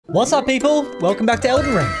What's up, people? Welcome back to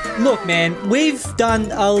Elden Ring. Look, man, we've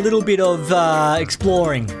done a little bit of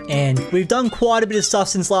exploring, and we've done quite a bit of stuff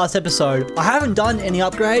since last episode. I haven't done any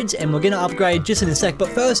upgrades, and we're going to upgrade just in a sec, but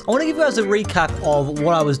first, I want to give you guys a recap of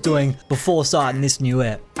what I was doing before starting this new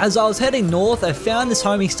ep. As I was heading north, I found this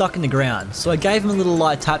homie stuck in the ground, so I gave him a little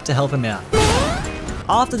light tap to help him out.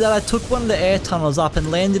 After that, I took one of the air tunnels up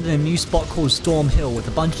and landed in a new spot called Storm Hill with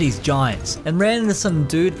a bunch of these giants, and ran into some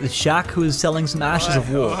dude at the shack who was selling some ashes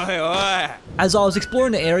of war. As I was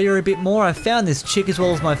exploring the area a bit more, I found this chick as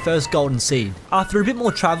well as my first golden seed. After a bit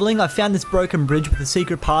more traveling, I found this broken bridge with a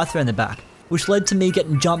secret path around the back, which led to me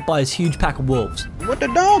getting jumped by this huge pack of wolves. What the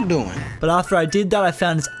dog doing? But after I did that, I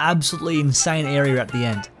found this absolutely insane area at the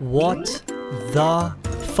end. What the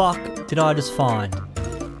fuck did I just find?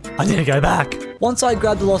 I need to go back. Once I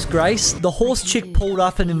grabbed the Lost Grace, the horse chick pulled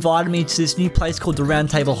up and invited me to this new place called the Round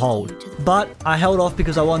Table Hold. But I held off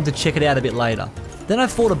because I wanted to check it out a bit later. Then I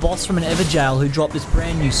fought a boss from an Everjail who dropped this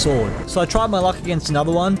brand new sword. So I tried my luck against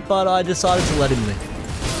another one, but I decided to let him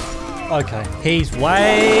live. Okay, he's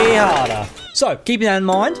way harder. So, keeping that in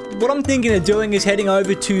mind, what I'm thinking of doing is heading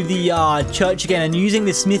over to the church again and using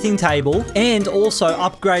the smithing table and also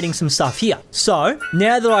upgrading some stuff here. So,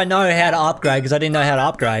 now that I know how to upgrade, because I didn't know how to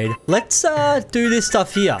upgrade, let's do this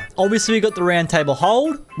stuff here. Obviously, we got the round table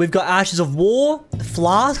hold. We've got ashes of war,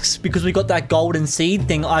 flasks, because we got that golden seed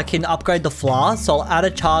thing. I can upgrade the flask, so I'll add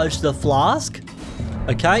a charge to the flask.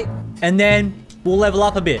 Okay, and then we'll level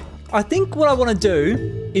up a bit. I think what I want to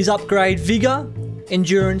do is upgrade vigor,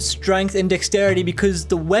 endurance, strength, and dexterity, because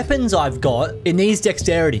the weapons I've got, it needs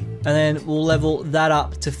dexterity. And then we'll level that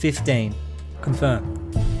up to 15.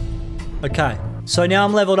 Confirm. Okay, so now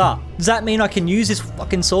I'm leveled up. Does that mean I can use this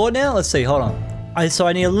fucking sword now? Let's see, hold on. So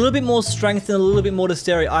I need a little bit more strength and a little bit more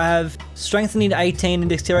dexterity. I have strength, I need 18, and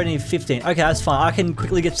dexterity, I need 15. Okay, that's fine. I can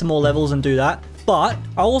quickly get some more levels and do that. But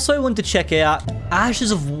I also want to check out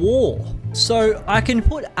Ashes of War. So I can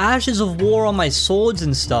put Ashes of War on my swords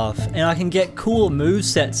and stuff, and I can get cooler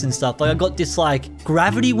movesets and stuff. Like I got this like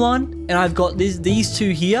gravity one, and I've got these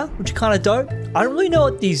two here, which are kind of dope. I don't really know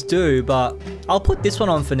what these do, but I'll put this one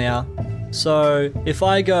on for now. So if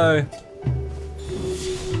I go,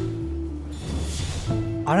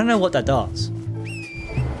 I don't know what that does.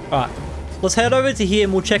 All right, let's head over to here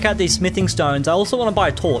and we'll check out these smithing stones. I also want to buy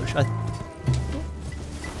a torch. What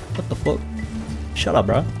the fuck? Shut up,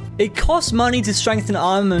 bro. It costs money to strengthen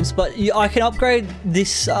armaments, but I can upgrade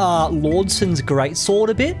this Lordson's Greatsword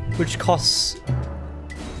a bit, which costs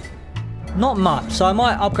not much, so I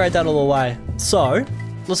might upgrade that all the way. So,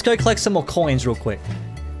 let's go collect some more coins real quick.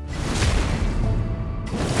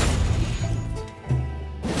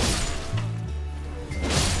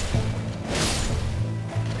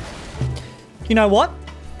 You know what?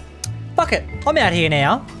 Fuck it, I'm out here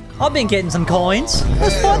now. I've been getting some coins.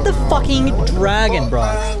 Let's fight the fucking dragon, bro.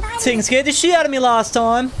 Thing scared the shit out of me last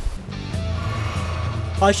time.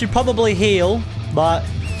 I should probably heal, but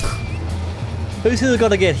who's who got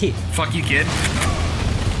to get hit? Fuck you, kid.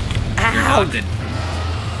 Ow!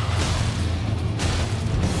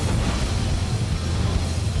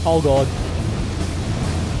 Oh god.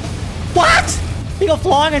 What? You got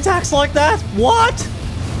flying attacks like that? What?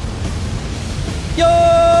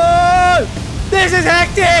 Yo! This is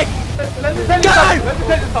hectic! Go!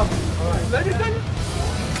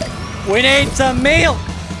 We need some milk!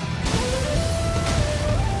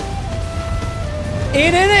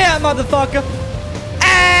 In and out, motherfucker!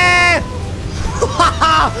 Ah!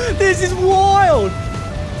 This is wild!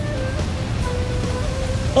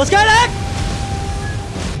 Let's go, Nick!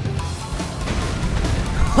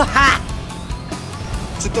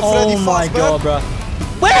 Oh my god, bro.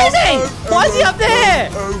 Where is he? Why is he up there?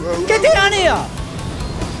 Get down here!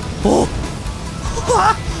 Oh.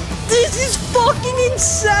 This is fucking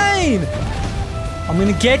insane! I'm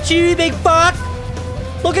gonna get you, big fuck!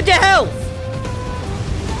 Look at your health!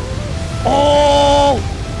 Oh!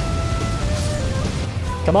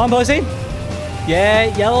 Come on, pussy.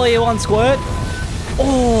 Yeah, yellow, you want squirt?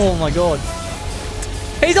 Oh my god.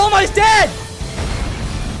 He's almost dead!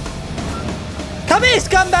 Come here,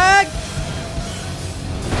 scumbag!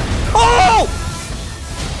 Oh!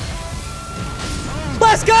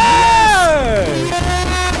 Let's go!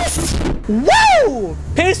 Woo!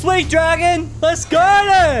 Piss weak, dragon! Let's go,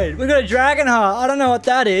 dude! We got a dragon heart. I don't know what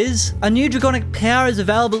that is. A new dragonic power is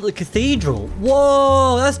available at the cathedral.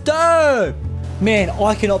 Whoa, that's dope! Man,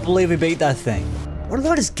 I cannot believe we beat that thing. What did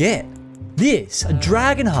I just get? This, a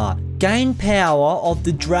dragon heart. Gain power of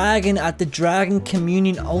the dragon at the dragon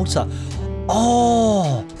communion altar.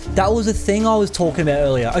 Oh, that was a thing I was talking about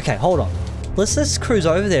earlier. Okay, hold on. Let's just cruise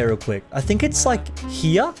over there real quick. I think it's like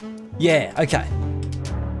here. Yeah, okay.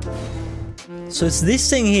 So it's this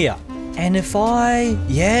thing here. And if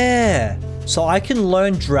yeah. So I can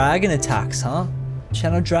learn dragon attacks, huh?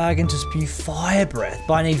 Channel dragon to spew fire breath,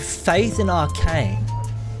 but I need faith in arcane.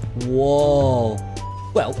 Whoa.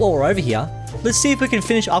 Well, while we're over here, let's see if we can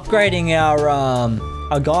finish upgrading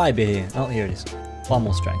our guy a bit here. Oh, here it is. One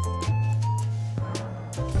more strength.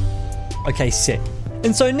 Okay, sick.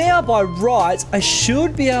 And so now by rights, I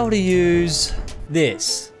should be able to use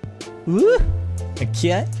this. Woo.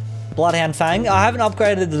 Okay. Bloodhound Fang. I haven't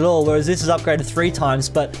upgraded it at all, whereas this is upgraded 3 times,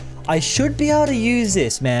 but I should be able to use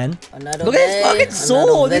this, man. Look at this fucking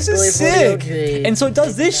sword. This is sick. And so it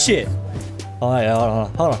does this shit. Oh, yeah,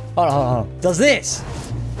 hold on. Does this.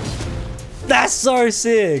 That's so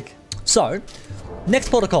sick. So, next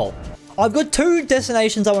protocol. I've got 2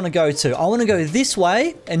 destinations I want to go to. I want to go this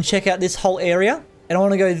way and check out this whole area. And I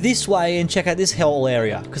want to go this way and check out this whole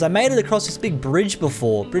area. Because I made it across this big bridge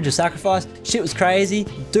before. Bridge of Sacrifice. Shit was crazy.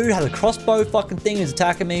 Dude had a crossbow fucking thing who's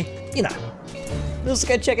attacking me. You know. Let's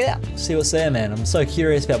go check it out. See what's there, man. I'm so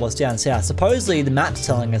curious about what's down south. Supposedly the map's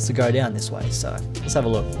telling us to go down this way. So let's have a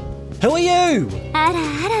look. Who are you?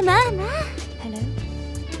 Hello?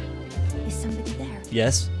 Is somebody there?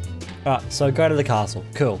 Yes. Alright, so go to the castle.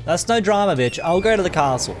 Cool. That's no drama, bitch. I'll go to the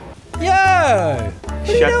castle. Yo! What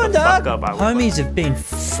are you doing, dog? Homies have been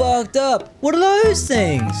fucked up. What are those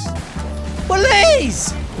things? What are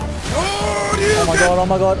these? Oh my god, oh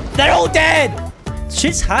my god. They're all dead!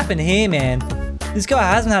 Shit's happened here, man. This guy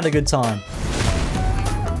hasn't had a good time.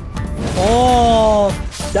 Oh,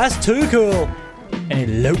 that's too cool. And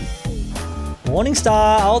hello. Morning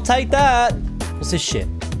Star, I'll take that. What's this shit?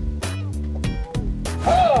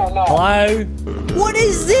 Hello? What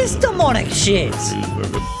is this demonic shit?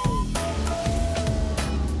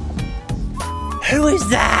 Who is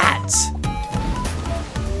that?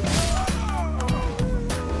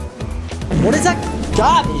 What is that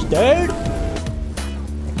garbage, dude?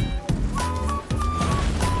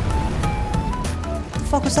 What the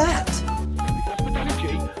fuck was that?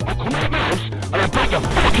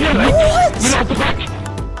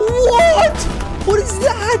 What? What is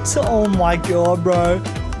that? Oh my god, bro.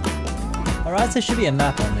 Alright, there should be a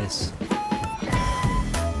map on this.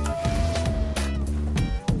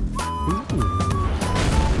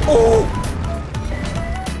 Oh!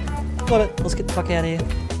 Got it. Let's get the fuck out of here.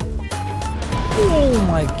 Oh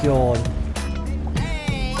my god.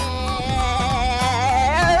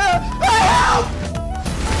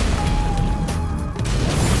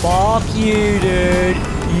 Fuck you, dude.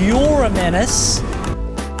 You're a menace.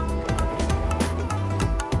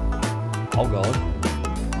 Oh god.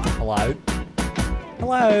 Hello?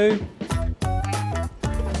 Hello?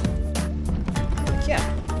 Yeah.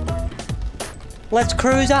 Let's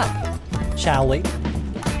cruise up, shall we?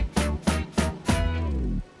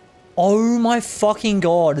 Oh my fucking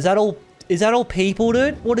god. Is that all people,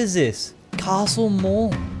 dude? What is this? Castle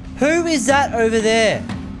Mall. Who is that over there?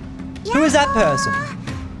 Yeah. Who is that person?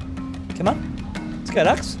 Come on. Let's go,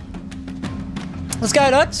 Ducks. Let's go,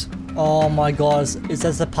 Ducks. Oh my god.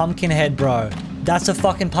 That's a pumpkin head, bro. That's a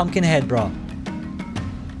fucking pumpkin head, bro.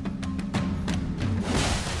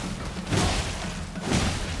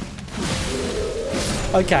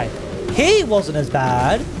 Okay. He wasn't as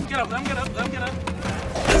bad. Get up, let him get up, let him get up.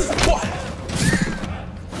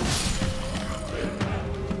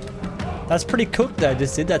 That's pretty cooked though.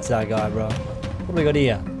 Just did that to that guy, bro. What do we got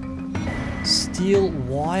here? Steel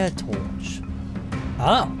wire torch.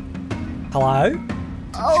 Oh. Hello?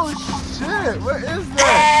 Oh shit, what is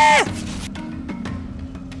that?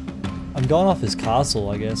 I'm going off his castle,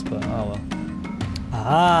 I guess, but oh well.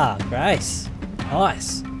 Ah, Grace.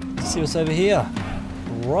 Nice. Let's see what's over here.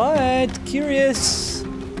 Right, curious.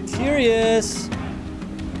 Curious.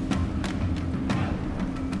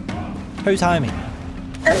 Who's homie?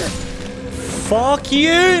 Fuck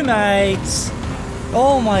you, mates.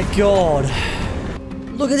 Oh my god.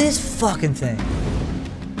 Look at this fucking thing.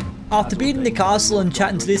 After beating the castle and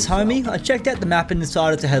chatting to this homie, I checked out the map and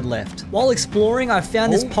decided to head left. While exploring, I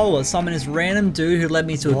found this polar summoned this random dude who led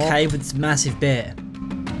me to a cave with this massive bear.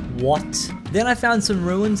 What? Then I found some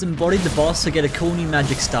ruins and bodied the boss to get a cool new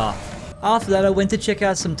magic staff. After that, I went to check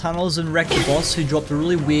out some tunnels and wrecked the boss who dropped a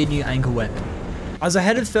really weird new ankle weapon. As I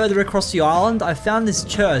headed further across the island, I found this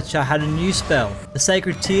church that had a new spell, a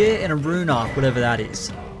sacred tear and a rune arc, whatever that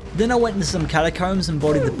is. Then I went into some catacombs and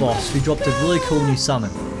bodied the boss who dropped a really cool new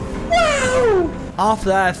summon. After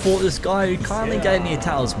that, I fought this guy who kindly gave me a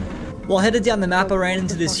talisman. While headed down the map, I ran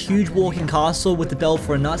into this huge walking castle with the bell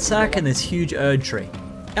for a nutsack and this huge Erd tree.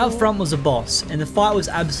 Out front was a boss, and the fight was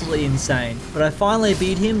absolutely insane, but I finally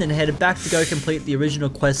beat him, then headed back to go complete the original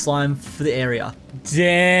quest line for the area.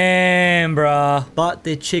 Damn, bruh. But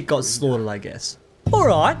their chick got slaughtered, I guess.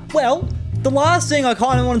 Alright, well, the last thing I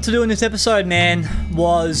kind of wanted to do in this episode, man,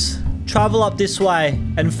 was travel up this way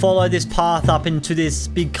and follow this path up into this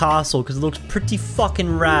big castle, because it looks pretty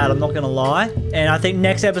fucking rad, I'm not gonna lie. And I think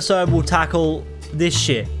next episode we'll tackle this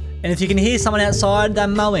shit. And if you can hear someone outside, they're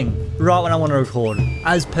mowing right when I want to record.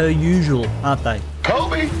 As per usual, aren't they?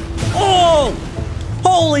 Kobe! Oh!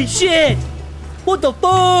 Holy shit! What the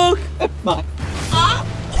fuck?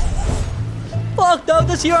 Fuck, dog,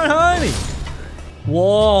 that's your own homie.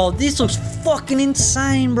 Whoa, this looks fucking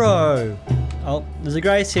insane, bro. Oh, there's a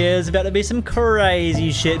Grace here. There's about to be some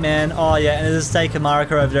crazy shit, man. Oh, yeah, and there's a steak of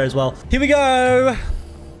Marika over there as well. Here we go.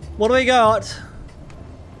 What do we got?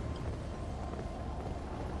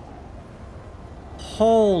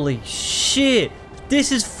 Holy shit.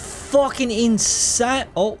 This is fucking insane.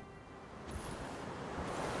 Oh.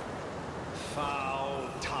 Foul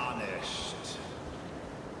tarnished.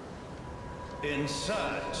 In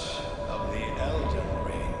search of the Elden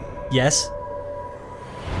Ring. Yes.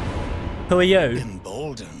 Who are you?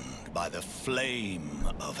 Emboldened by the flame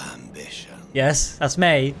of ambition. Yes, that's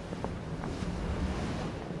me.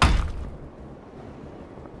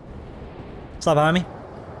 What's up, homie?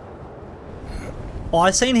 Oh,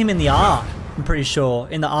 I've seen him in the art, I'm pretty sure.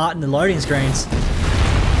 In the art and the loading screens.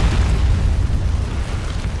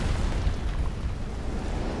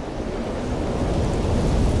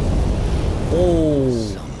 Oh.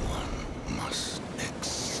 Someone must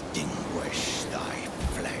extinguish thy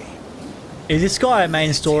flame. Is this guy a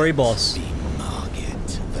main story boss? Be Margit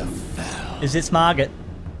the Fell. Is this Margit?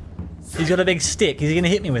 He's got a big stick. Is he gonna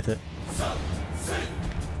hit me with it?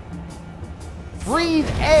 Breathe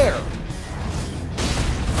air!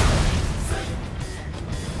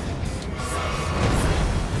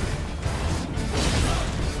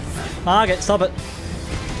 Margit, stop it.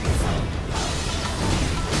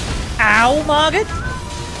 Ow, Margit!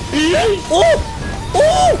 Oh!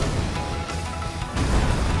 Oh!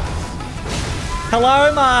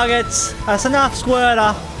 Hello, Margit. That's enough,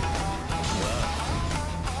 Squirter.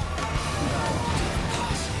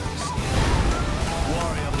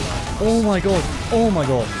 Oh my god. Oh my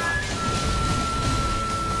god.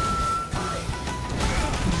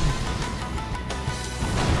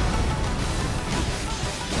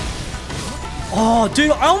 Oh,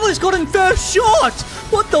 dude, I almost got him first shot!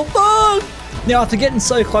 What the fuck? Now, after getting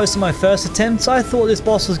so close to my first attempts, I thought this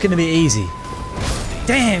boss was going to be easy.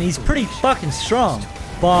 Damn, he's pretty fucking strong.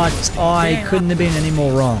 But I couldn't have been any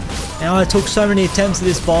more wrong. Now, I took so many attempts at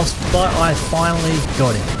this boss, but I finally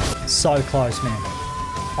got him. So close, man.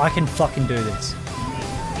 I can fucking do this.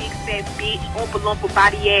 Big fat bitch, oompa loompa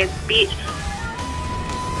body ass bitch.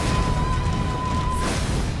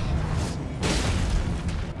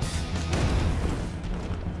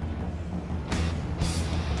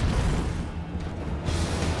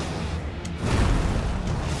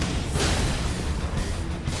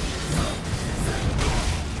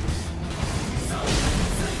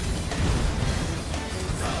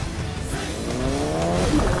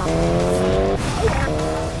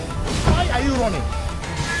 Why are you running?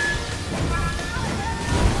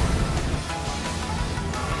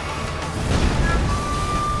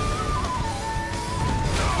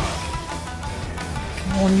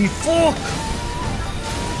 Come on, you fuck!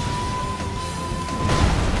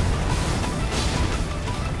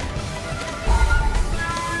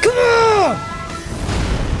 Come on!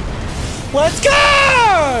 Let's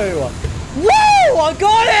go! Woo! I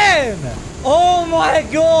got him! Oh my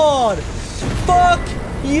god! Fuck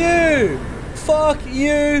you! Fuck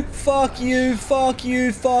you! Fuck you! Fuck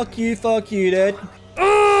you! Fuck you! Fuck you, dude!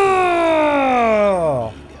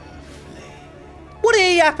 Ugh! What are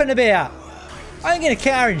you yapping about? I ain't gonna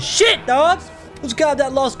carry shit, dog! Let's grab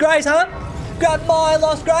that lost grace, huh? Grab my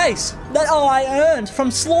lost grace that I earned from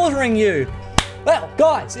slaughtering you. Well,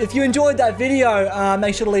 guys, if you enjoyed that video,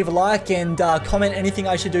 make sure to leave a like and comment anything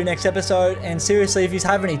I should do next episode. And seriously, if you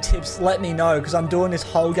have any tips, let me know, because I'm doing this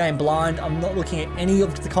whole game blind. I'm not looking at any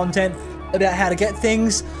of the content about how to get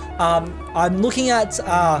things. I'm looking at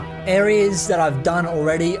areas that I've done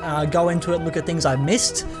already, go into it, look at things I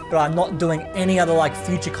missed, but I'm not doing any other like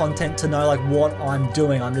future content to know like what I'm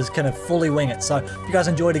doing. I'm just gonna fully wing it. So if you guys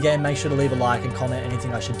enjoyed again, make sure to leave a like and comment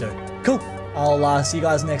anything I should do. Cool. I'll see you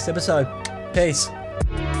guys next episode. Peace.